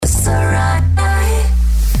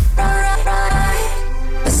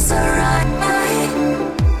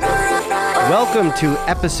Welcome to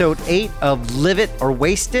episode 8 of Live It or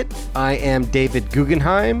Waste It. I am David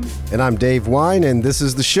Guggenheim. And I'm Dave Wine, and this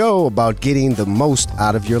is the show about getting the most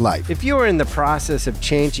out of your life. If you are in the process of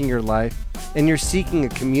changing your life and you're seeking a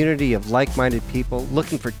community of like-minded people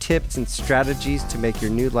looking for tips and strategies to make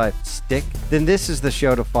your new life stick, then this is the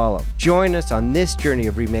show to follow. Join us on this journey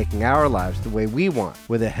of remaking our lives the way we want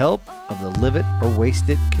with the help of the Live It or Waste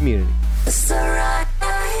It community.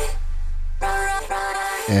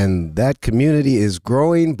 And that community is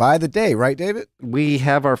growing by the day, right, David? We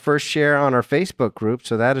have our first share on our Facebook group,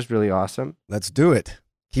 so that is really awesome. Let's do it.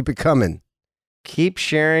 Keep it coming. Keep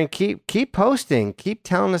sharing, keep posting, keep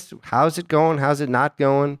telling us how's it going, how's it not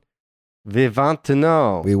going. We want to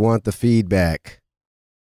know. We want the feedback.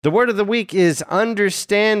 The word of the week is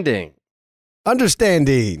understanding.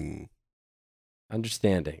 Understanding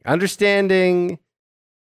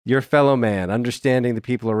your fellow man, understanding the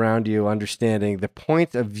people around you, understanding the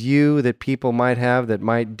point of view that people might have that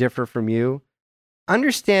might differ from you.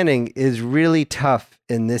 Understanding is really tough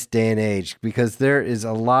in this day and age because there is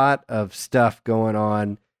a lot of stuff going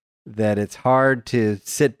on that it's hard to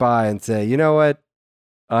sit by and say, you know what,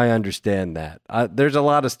 I understand that. There's a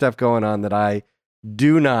lot of stuff going on that I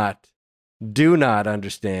do not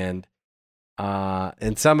understand.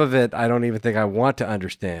 And some of it, I don't even think I want to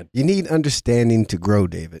understand. You need understanding to grow,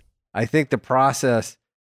 David. I think the process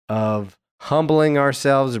of humbling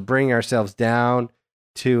ourselves or bringing ourselves down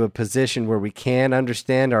to a position where we can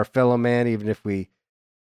understand our fellow man, even if we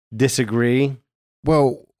disagree.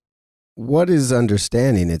 Well, what is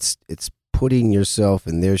understanding? It's putting yourself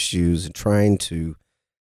in their shoes and trying to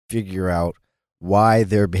figure out why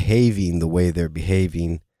they're behaving the way they're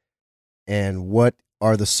behaving and what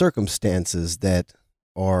are the circumstances that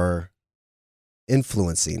are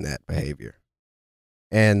influencing that behavior.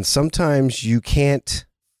 And sometimes you can't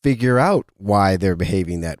figure out why they're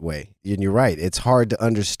behaving that way. And you're right. It's hard to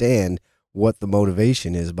understand what the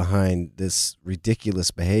motivation is behind this ridiculous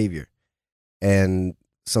behavior. And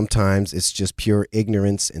sometimes it's just pure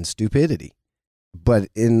ignorance and stupidity. But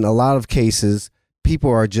in a lot of cases, people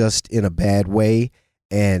are just in a bad way.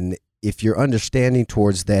 And if you're understanding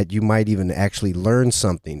towards that, you might even actually learn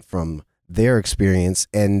something from their experience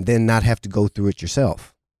and then not have to go through it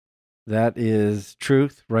yourself. That is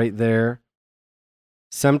truth right there.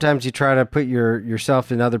 Sometimes you try to put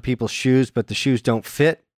yourself in other people's shoes, but the shoes don't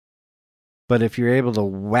fit. But if you're able to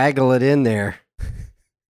waggle it in there.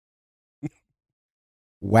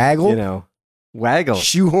 Waggle? Waggle.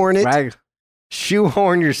 Shoehorn it?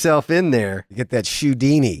 Shoehorn yourself in there. You get that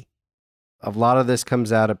Shoudini. A lot of this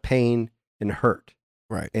comes out of pain and hurt.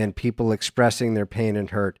 Right. And people expressing their pain and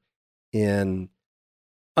hurt in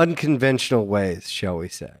unconventional ways, shall we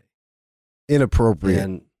say. Inappropriate.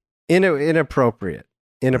 And inappropriate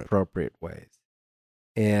ways.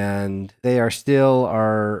 And they are still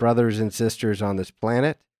our brothers and sisters on this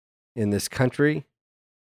planet, in this country,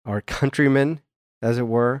 our countrymen, as it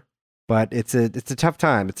were. But it's a tough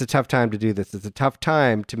time. It's a tough time to do this. It's a tough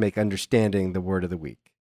time to make understanding the word of the week.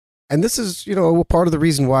 And this is, part of the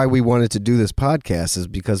reason why we wanted to do this podcast is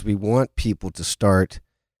because we want people to start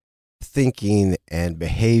thinking and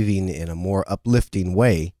behaving in a more uplifting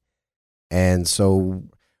way. And so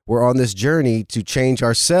we're on this journey to change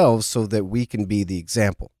ourselves so that we can be the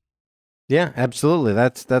example. Yeah, absolutely.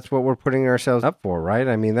 That's what we're putting ourselves up for, right?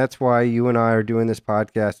 I mean, that's why you and I are doing this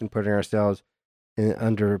podcast and putting ourselves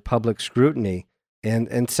under public scrutiny.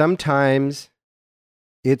 And sometimes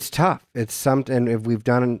it's tough. It's something, if we've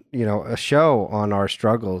done, a show on our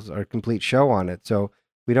struggles, our complete show on it. So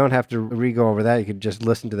we don't have to re-go over that. You could just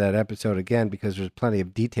listen to that episode again because there's plenty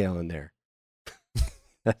of detail in there.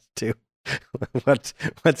 That's too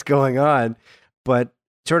what's going on. But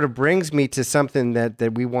sort of brings me to something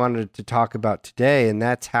that we wanted to talk about today, and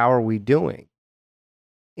that's how are we doing?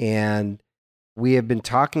 And we have been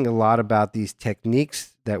talking a lot about these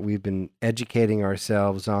techniques that we've been educating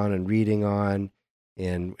ourselves on and reading on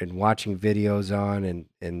and watching videos on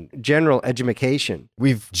and general education.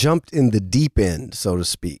 We've jumped in the deep end, so to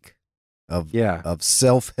speak, of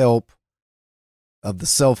self-help, of the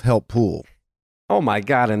self-help pool. Oh my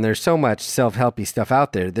God, and there's so much self-helpy stuff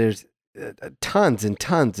out there. There's tons and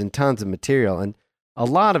tons and tons of material, and a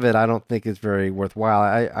lot of it I don't think is very worthwhile.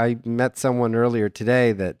 I met someone earlier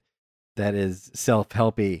today that is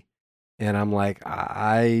self-helpy, and I'm like,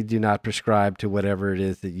 I do not prescribe to whatever it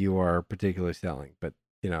is that you are particularly selling, but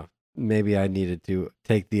maybe I needed to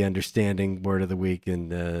take the understanding word of the week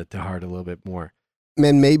and to heart a little bit more.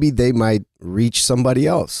 And maybe they might reach somebody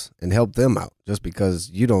else and help them out just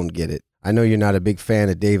because you don't get it. I know you're not a big fan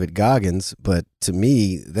of David Goggins, but to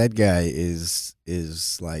me, that guy is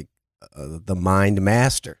like the mind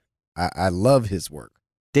master. I love his work.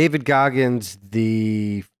 David Goggins,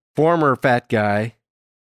 the former fat guy,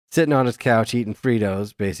 sitting on his couch eating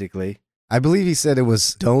Fritos, basically. I believe he said it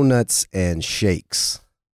was donuts and shakes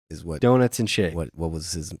is what Donuts and shake. what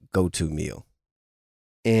was his go-to meal.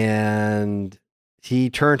 And he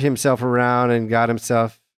turned himself around and got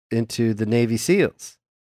himself into the Navy SEALs.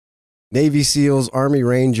 Navy SEALs, Army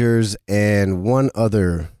Rangers, and one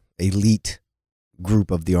other elite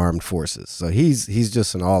group of the armed forces. So he's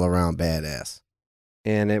just an all-around badass.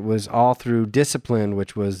 And it was all through discipline,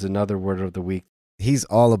 which was another word of the week. He's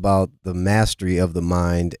all about the mastery of the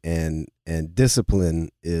mind, and discipline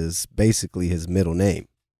is basically his middle name.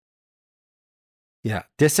 Yeah,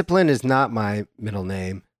 discipline is not my middle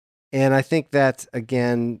name. And I think that's,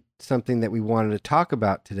 again, something that we wanted to talk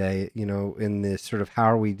about today, in this sort of how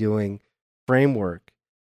are we doing framework.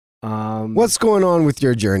 What's going on with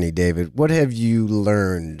your journey, David? What have you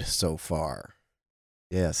learned so far?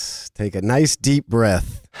 Yes, take a nice deep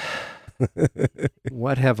breath.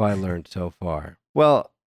 What have I learned so far?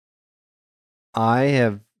 Well, I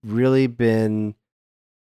have really been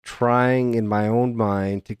trying in my own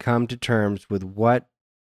mind to come to terms with what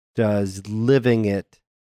does living it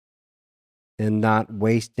and not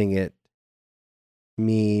wasting it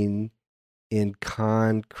mean in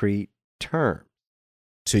concrete terms.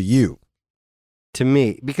 To you. To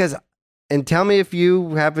me. Because, and tell me if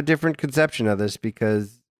you have a different conception of this,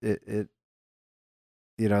 because it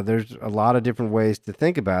there's a lot of different ways to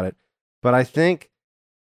think about it. But I think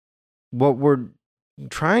what we're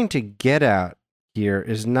trying to get at here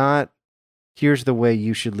is not, here's the way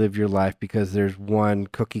you should live your life because there's one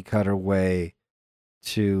cookie cutter way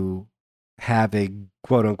to have a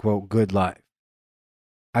quote unquote good life.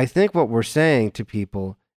 I think what we're saying to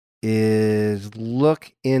people is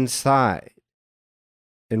look inside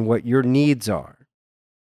and what your needs are.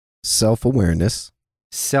 Self-awareness,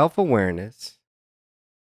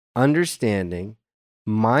 understanding,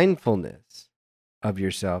 mindfulness of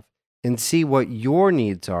yourself, and see what your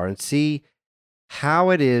needs are and see how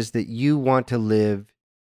it is that you want to live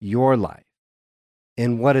your life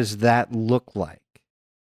and what does that look like,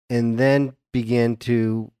 and then begin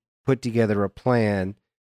to put together a plan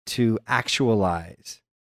to actualize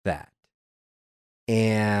that.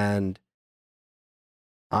 And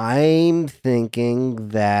I'm thinking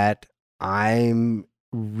that I'm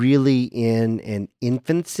really in an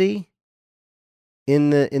infancy in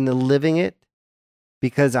the living it,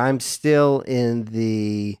 because I'm still in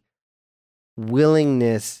the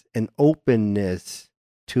willingness and openness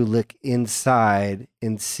to look inside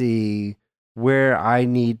and see where I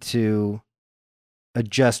need to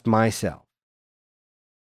adjust myself.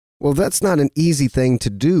 Well, that's not an easy thing to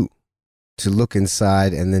do, to look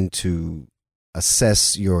inside and then to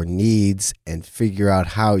assess your needs and figure out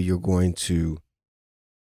how you're going to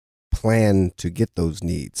plan to get those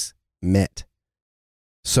needs met.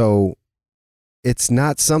 So it's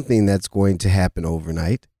not something that's going to happen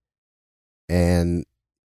overnight. And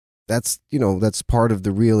that's part of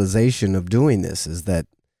the realization of doing this, is that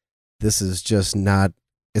this is just not,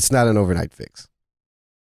 it's not an overnight fix.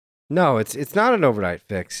 No, it's not an overnight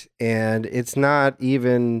fix. And it's not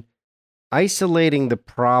even, isolating the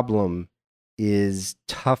problem is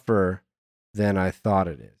tougher than I thought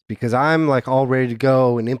it is, because I'm like all ready to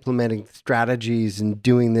go and implementing strategies and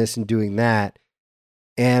doing this and doing that.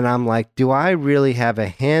 And I'm like, do I really have a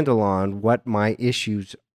handle on what my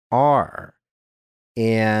issues are?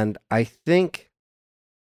 And I think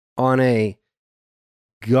on a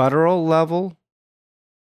guttural level,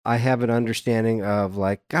 I have an understanding of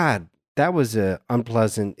like, God, that was an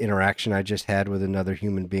unpleasant interaction I just had with another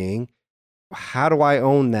human being. How do I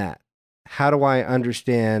own that? How do I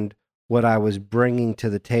understand what I was bringing to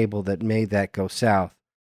the table that made that go south?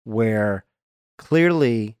 Where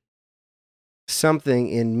clearly something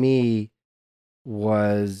in me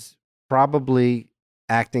was probably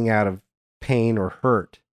acting out of pain or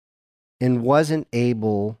hurt and wasn't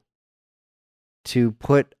able to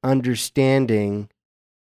put understanding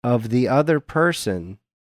of the other person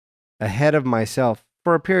ahead of myself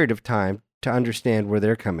for a period of time to understand where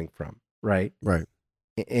they're coming from, right? Right.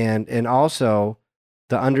 And also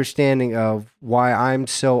the understanding of why I'm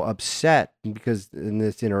so upset, because in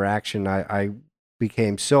this interaction I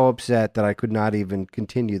became so upset that I could not even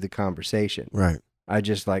continue the conversation. Right. I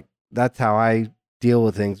just like, that's how I deal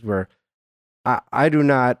with things, where I do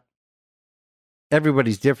not,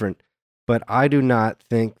 everybody's different, but I do not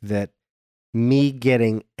think that me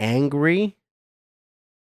getting angry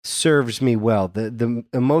serves me well. The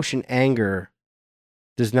emotion anger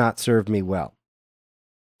does not serve me well.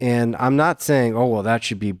 And I'm not saying, oh, well, that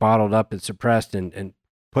should be bottled up and suppressed and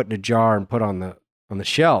put in a jar and put on the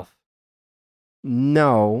shelf.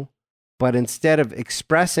 No, but instead of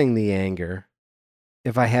expressing the anger,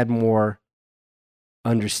 if I had more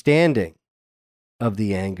understanding of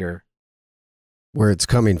the anger, where it's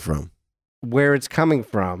coming from. where it's coming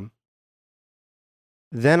from,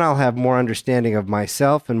 then I'll have more understanding of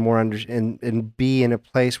myself and and be in a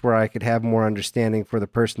place where I could have more understanding for the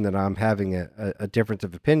person that I'm having a difference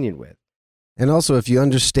of opinion with. And also, if you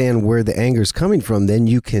understand where the anger is coming from, then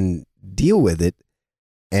you can deal with it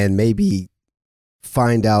and maybe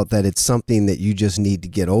find out that it's something that you just need to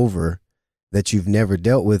get over, that you've never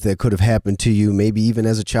dealt with, that could have happened to you maybe even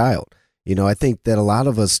as a child. You know, I think that a lot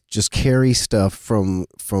of us just carry stuff from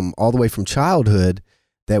all the way from childhood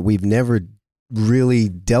that we've never really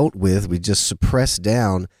dealt with. We just suppress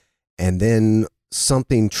down, and then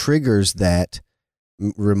something triggers that,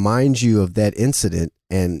 reminds you of that incident,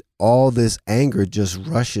 and all this anger just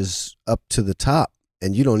rushes up to the top,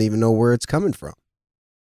 and you don't even know where it's coming from.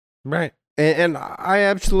 Right. And I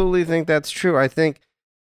absolutely think that's true. I think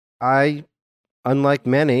I, unlike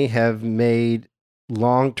many, have made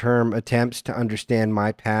long-term attempts to understand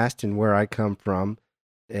my past and where I come from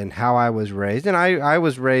and how I was raised. And I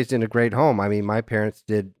was raised in a great home. I mean, my parents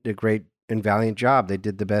did a great and valiant job. They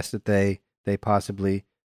did the best that they possibly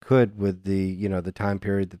could with the time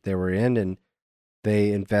period that they were in, and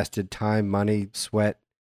they invested time, money, sweat,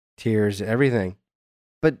 tears, everything.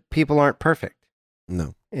 But people aren't perfect.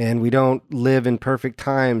 No. And we don't live in perfect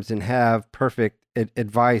times and have perfect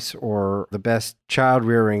advice or the best child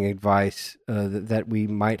rearing advice that we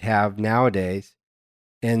might have nowadays.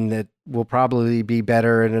 And that will probably be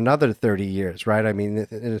better in another 30 years, right? I mean,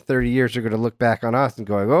 in 30 years, they're going to look back on us and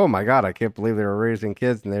going, oh my God, I can't believe they were raising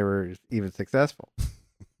kids and they were even successful.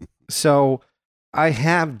 So I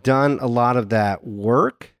have done a lot of that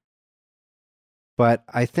work, but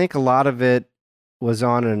I think a lot of it was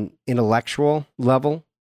on an intellectual level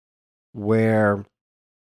where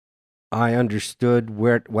I understood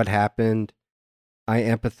what happened. I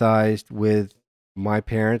empathized with my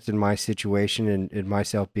parents and my situation and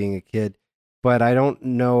myself being a kid. But I don't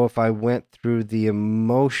know if I went through the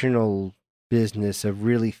emotional business of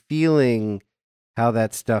really feeling how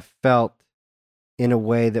that stuff felt in a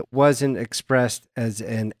way that wasn't expressed as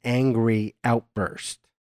an angry outburst.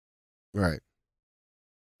 Right.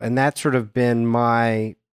 And that's sort of been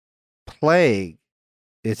my plague,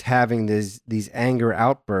 is having these anger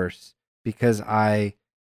outbursts, because I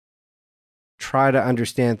try to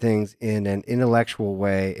understand things in an intellectual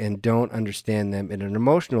way and don't understand them in an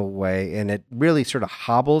emotional way, and it really sort of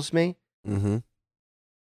hobbles me. Mm-hmm.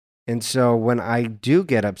 And so when I do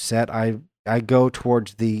get upset, I go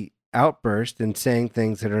towards the outburst and saying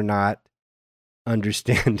things that are not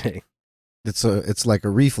understanding. It's like a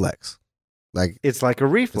reflex. Like It's like a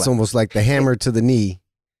reflex. it's almost like the hammer to the knee.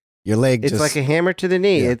 Your leg It's just like a hammer to the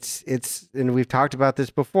knee. Yeah. It's and we've talked about this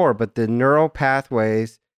before, but the neural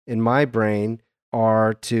pathways in my brain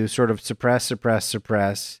are to sort of suppress,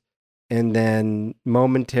 and then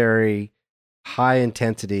momentary high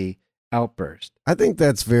intensity outburst. I think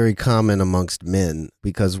that's very common amongst men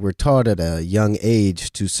because we're taught at a young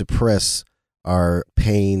age to suppress our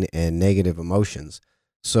pain and negative emotions.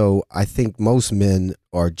 So I think most men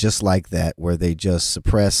are just like that, where they just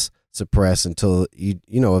suppress until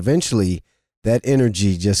eventually that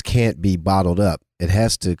energy just can't be bottled up. It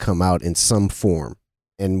has to come out in some form.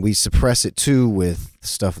 And we suppress it too with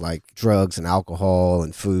stuff like drugs and alcohol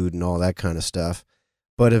and food and all that kind of stuff.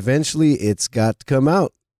 But eventually it's got to come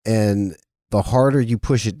out. And the harder you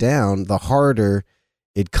push it down, the harder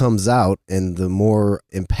it comes out and the more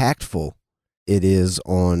impactful it is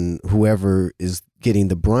on whoever is getting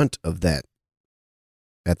the brunt of that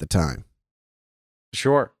at the time.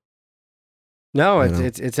 Sure. No, You know?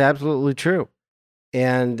 it's absolutely true.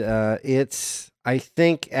 And it's, I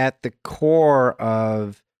think, at the core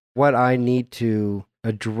of what I need to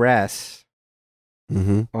address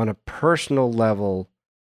Mm-hmm. on a personal level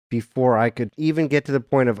before I could even get to the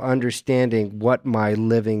point of understanding what my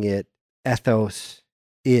living it ethos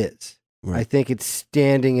is. Right. I think it's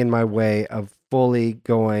standing in my way of fully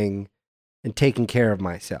going and taking care of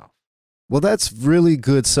myself. Well, that's really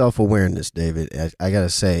good self-awareness, David, I got to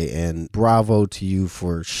say, and bravo to you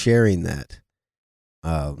for sharing that.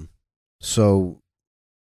 So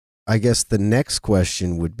I guess the next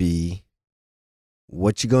question would be,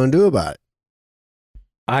 what you going to do about it?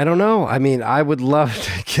 I don't know. I mean, I would love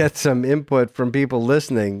to get some input from people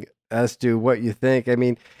listening as to what you think. I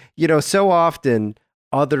mean, so often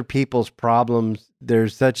other people's problems,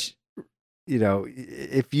 there's such,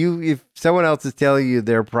 if someone else is telling you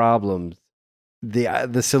their problems,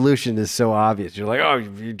 the solution is so obvious. You're like, oh,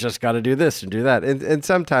 you just got to do this and do that. And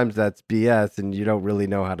sometimes that's BS and you don't really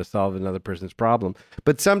know how to solve another person's problem.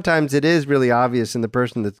 But sometimes it is really obvious and the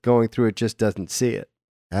person that's going through it just doesn't see it.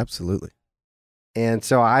 Absolutely. And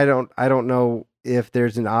so I don't know if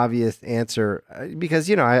there's an obvious answer because,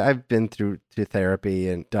 I've been through to therapy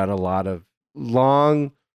and done a lot of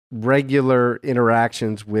long, regular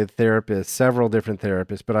interactions with therapists, several different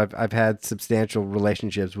therapists, but I've had substantial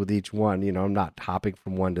relationships with each one. I'm not hopping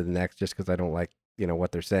from one to the next just because I don't like,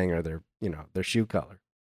 what they're saying or their shoe color.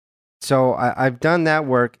 So I've done that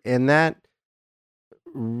work and that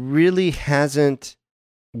really hasn't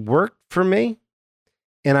worked for me.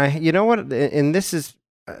 And I think this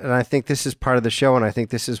is part of the show, and I think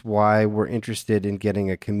this is why we're interested in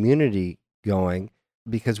getting a community going,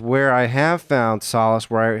 because where I have found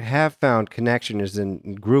solace, where I have found connection is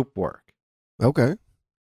in group work. Okay.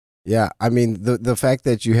 Yeah. I mean, the fact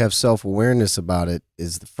that you have self-awareness about it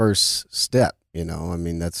is the first step, I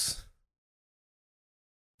mean, that's,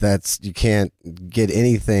 you can't get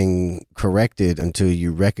anything corrected until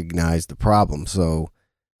you recognize the problem. So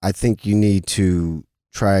I think you need to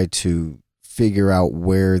try to figure out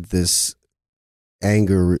where this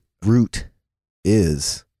anger root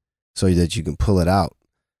is so that you can pull it out.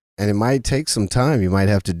 And it might take some time. You might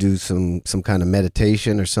have to do some kind of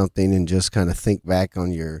meditation or something and just kind of think back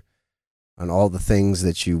on all the things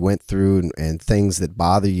that you went through and things that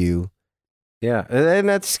bother you. Yeah. And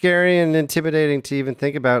that's scary and intimidating to even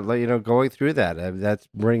think about, going through that. That's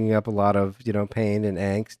bringing up a lot of, pain and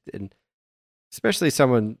angst, and especially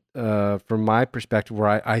someone from my perspective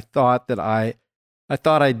where I thought that I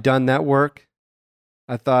thought I'd done that work.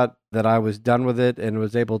 I thought that I was done with it and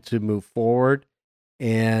was able to move forward.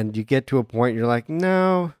 And you get to a point you're like,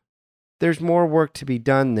 no, there's more work to be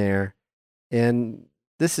done there. And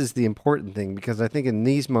this is the important thing, because I think in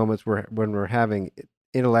these moments when we're having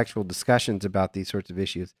intellectual discussions about these sorts of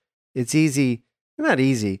issues, it's not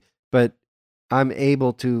easy, but I'm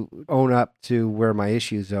able to own up to where my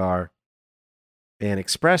issues are and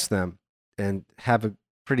express them and have a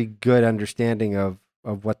pretty good understanding of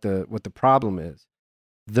what the problem is.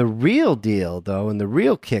 The real deal, though, and the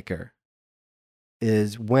real kicker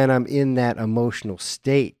is when I'm in that emotional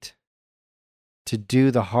state, to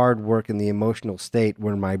do the hard work in the emotional state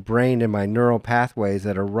where my brain and my neural pathways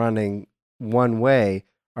that are running one way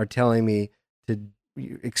are telling me to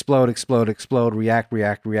explode,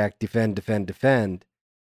 react, defend,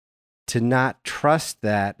 to not trust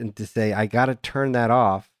that and to say, I got to turn that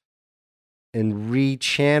off and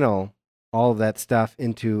rechannel all of that stuff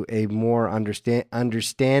into a more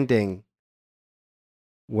understanding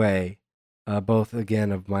way, both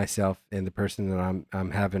again of myself and the person that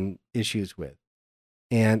I'm having issues with.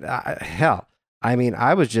 And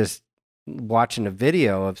I was just watching a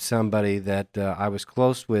video of somebody that I was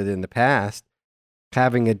close with in the past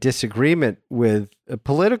having a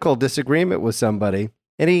political disagreement with somebody,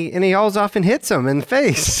 and he hauls off and hits him in the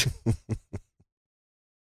face.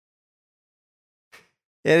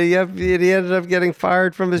 And he ended up getting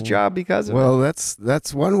fired from his job because of it. Well,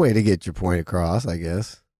 that's one way to get your point across, I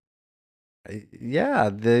guess. Yeah,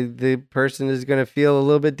 the person is going to feel a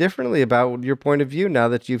little bit differently about your point of view now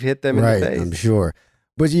that you've hit them in the face. Right, I'm sure.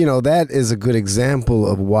 But, that is a good example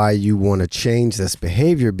of why you want to change this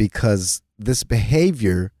behavior, because this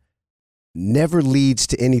behavior never leads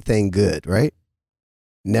to anything good, right?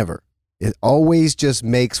 Never. It always just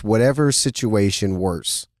makes whatever situation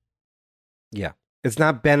worse. Yeah. It's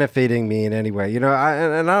not benefiting me in any way. And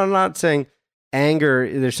I'm not saying anger,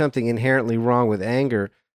 there's something inherently wrong with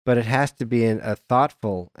anger, but it has to be a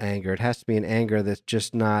thoughtful anger. It has to be an anger that's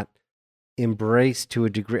just not embraced to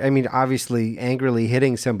a degree. I mean, obviously, angrily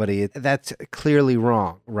hitting somebody, that's clearly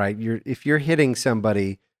wrong, right? If you're hitting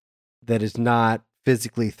somebody that is not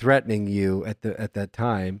physically threatening you at that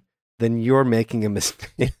time, then you're making a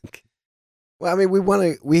mistake. Well, I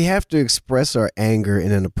mean, we have to express our anger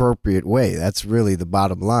in an appropriate way. That's really the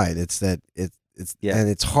bottom line. And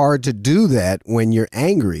it's hard to do that when you're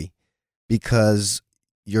angry because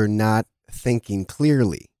you're not thinking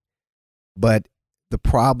clearly. But the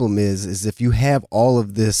problem is if you have all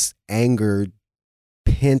of this anger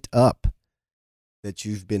pent up that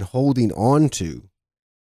you've been holding on to,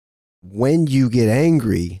 when you get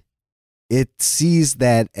angry, it sees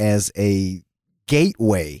that as a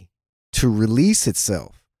gateway to release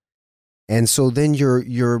itself. And so then your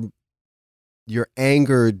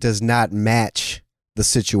anger does not match the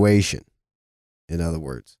situation, in other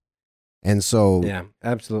words. And so yeah,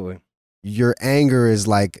 absolutely. Your anger is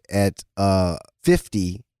like at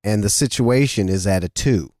 50 and the situation is at a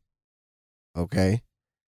 2. Okay?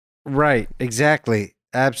 Right, exactly.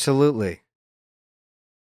 Absolutely.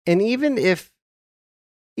 And even if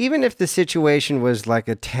the situation was like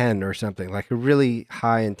a 10 or something, like a really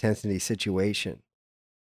high intensity situation,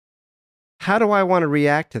 how do I want to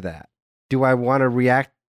react to that? Do I want to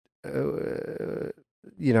react, a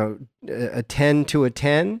 10 to a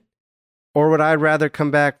 10? Or would I rather come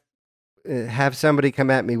back, have somebody come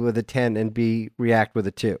at me with a 10 and react with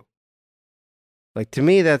a 2? Like, to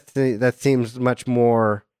me, that seems much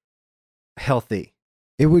more healthy.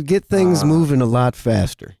 It would get things moving a lot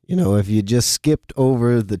faster. If you just skipped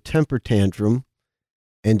over the temper tantrum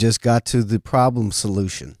and just got to the problem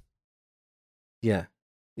solution. Yeah.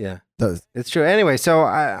 It's true. Anyway, so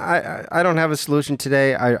I don't have a solution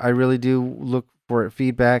today. I really do look for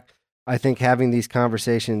feedback. I think having these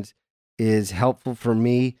conversations is helpful for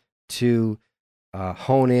me to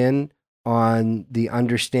hone in on the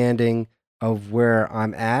understanding of where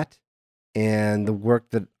I'm at and the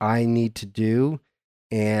work that I need to do.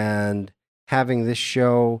 And having this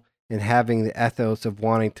show and having the ethos of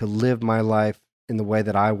wanting to live my life in the way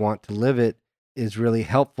that I want to live it is really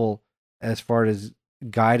helpful as far as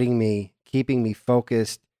guiding me, keeping me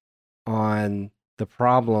focused on the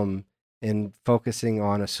problem and focusing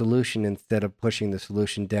on a solution instead of pushing the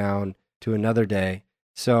solution down to another day.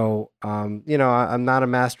 So, I'm not a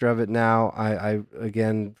master of it now. I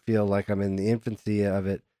again feel like I'm in the infancy of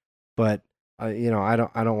it, but I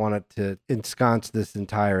don't want it to ensconce this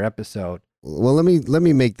entire episode. Well, let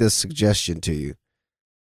me make this suggestion to you.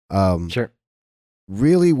 Sure.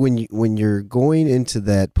 Really, when you're going into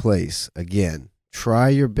that place again, try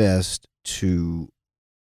your best to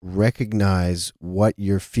recognize what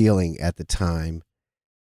you're feeling at the time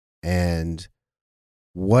and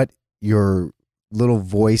what your little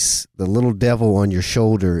voice, the little devil on your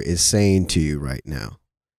shoulder, is saying to you right now.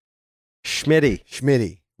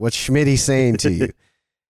 Schmitty. What's Schmitty saying to you?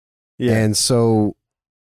 Yeah. And so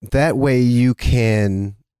that way you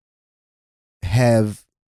can have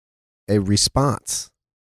a response.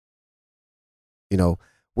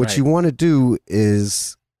 What Right. you want to do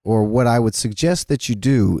is, or what I would suggest that you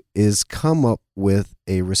do is come up with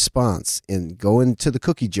a response and go into the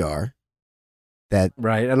cookie jar.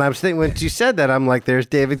 Right. And I was thinking, when you said that, I'm like, there's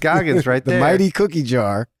David Goggins right the there. mighty cookie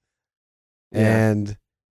jar. Yeah. And,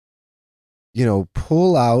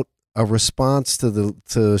 pull out a response to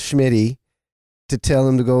Schmitty to tell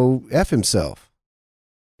him to go F himself.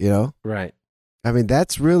 Right. I mean,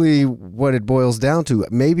 that's really what it boils down to.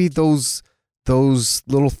 Maybe those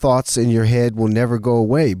little thoughts in your head will never go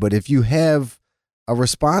away. But if you have a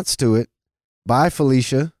response to it, bye,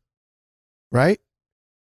 Felicia, right?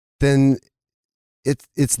 Then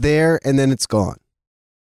it's there and then it's gone.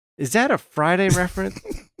 Is that a Friday reference?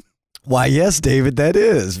 Why, yes, David, that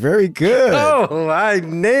is. Very good. Oh, I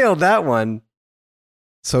nailed that one.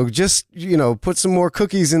 So just, put some more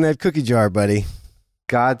cookies in that cookie jar, buddy.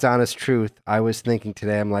 God's honest truth. I was thinking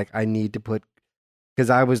today, I'm like, I need to put, because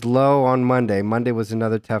I was low on Monday. Monday was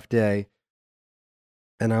another tough day.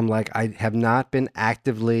 And I'm like, I have not been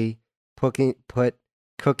actively put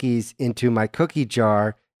cookies into my cookie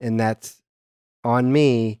jar, and that's on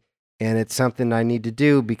me. And it's something I need to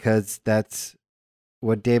do because that's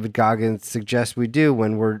what David Goggins suggests we do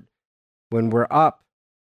when we're up,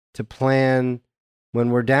 to plan when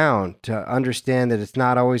we're down, to understand that it's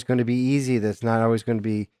not always going to be easy, that it's not always going to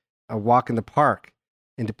be a walk in the park,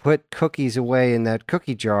 and to put cookies away in that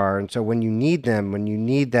cookie jar. And so when you need them, when you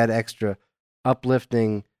need that extra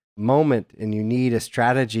uplifting moment and you need a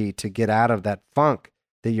strategy to get out of that funk,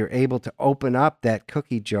 that you're able to open up that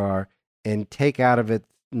cookie jar and take out of it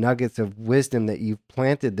nuggets of wisdom that you've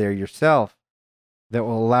planted there yourself, that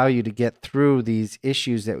will allow you to get through these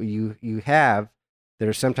issues that you have, that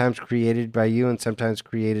are sometimes created by you and sometimes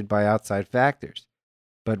created by outside factors.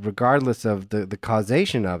 But regardless of the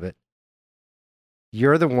causation of it,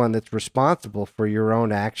 you're the one that's responsible for your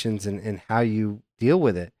own actions and how you deal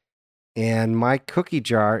with it. And my cookie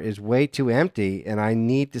jar is way too empty, and I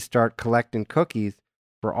need to start collecting cookies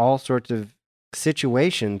for all sorts of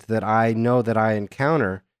situations that I know that I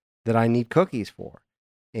encounter that I need cookies for.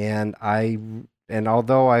 And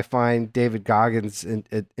although I find David Goggins'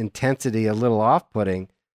 intensity a little off-putting,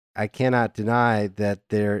 I cannot deny that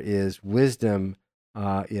there is wisdom,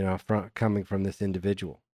 coming from this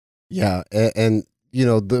individual. Yeah, and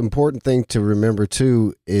the important thing to remember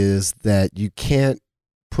too is that you can't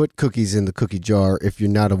put cookies in the cookie jar if you're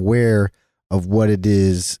not aware of what it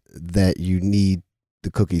is that you need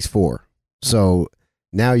the cookies for. So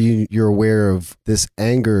now you're aware of this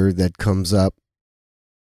anger that comes up,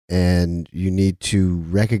 and you need to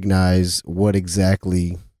recognize what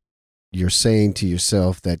exactly you're saying to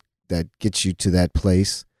yourself that gets you to that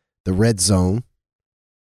place, the red zone.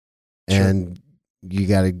 Sure. And you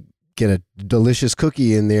got to get a delicious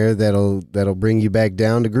cookie in there that'll bring you back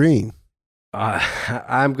down to green.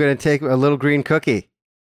 I'm going to take a little green cookie.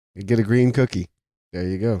 Get a green cookie. There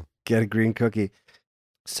you go. Get a green cookie.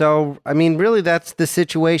 So, I mean, really, that's the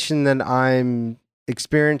situation that I'm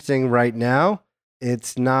experiencing right now.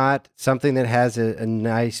 It's not something that has a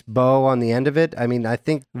nice bow on the end of it. I mean, I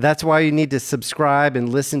think that's why you need to subscribe and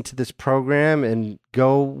listen to this program and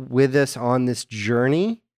go with us on this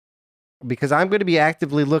journey, because I'm going to be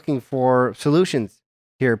actively looking for solutions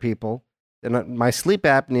here, people. And my sleep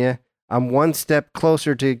apnea, I'm one step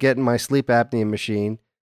closer to getting my sleep apnea machine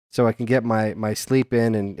so I can get my sleep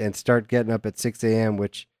in and start getting up at 6 a.m.,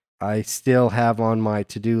 which I still have on my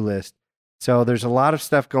to-do list. So there's a lot of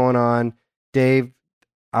stuff going on. Dave,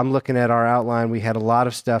 I'm looking at our outline. We had a lot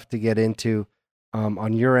of stuff to get into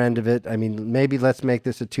on your end of it. I mean, maybe let's make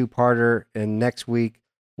this a two-parter, and next week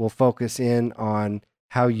we'll focus in on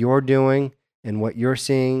how you're doing and what you're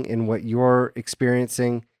seeing and what you're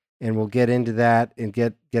experiencing, and we'll get into that and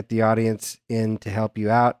get the audience in to help you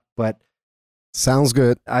out. But sounds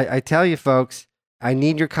good. I tell you, folks, I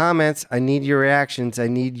need your comments. I need your reactions. I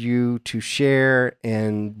need you to share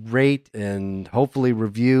and rate and hopefully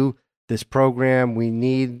review this program. We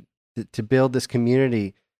need to build this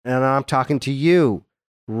community. And I'm talking to you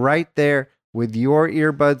right there with your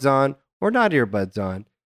earbuds on or not earbuds on,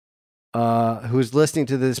 who's listening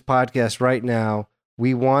to this podcast right now.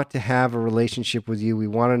 We want to have a relationship with you. We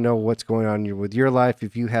want to know what's going on with your life.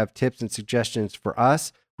 If you have tips and suggestions for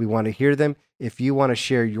us, we want to hear them. If you want to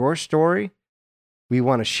share your story, we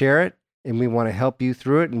want to share it, and we want to help you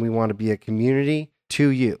through it, and we want to be a community to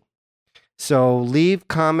you. So leave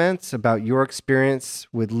comments about your experience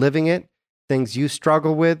with living it, things you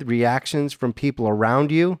struggle with, reactions from people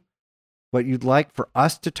around you, what you'd like for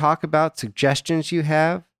us to talk about, suggestions you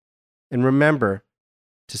have. And remember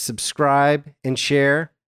to subscribe and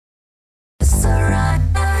share.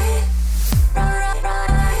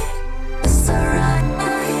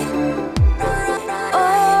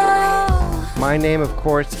 My name, of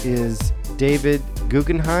course, is David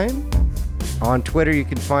Guggenheim. On Twitter, you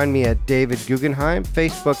can find me at David Guggenheim.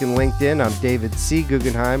 Facebook and LinkedIn, I'm David C.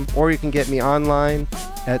 Guggenheim. Or you can get me online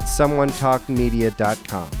at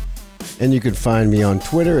someonetalkmedia.com. And you can find me on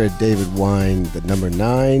Twitter at David Wine,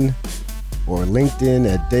 9, or LinkedIn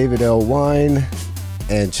at David L. Wine.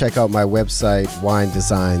 And check out my website,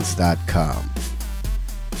 winedesigns.com.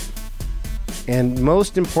 And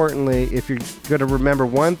most importantly, if you're going to remember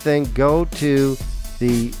one thing, go to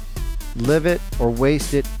the Live It or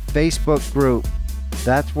Waste It Facebook group.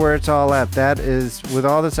 That's where it's all at. That is, with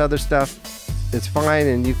all this other stuff, it's fine,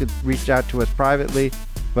 and you could reach out to us privately.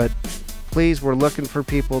 But please, we're looking for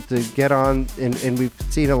people to get on, and we've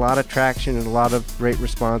seen a lot of traction and a lot of great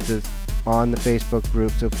responses on the Facebook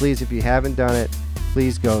group. So please, if you haven't done it,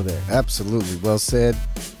 please go there. Absolutely. Well said.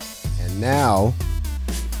 And now,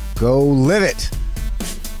 go live it.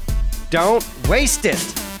 Don't waste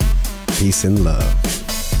it. Peace and love.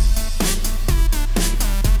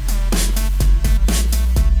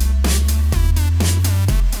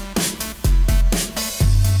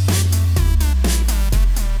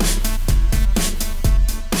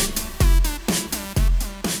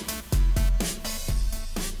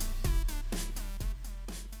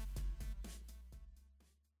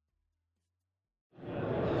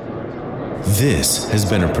 This has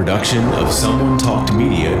been a production of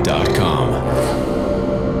SomeoneTalkedMedia.com.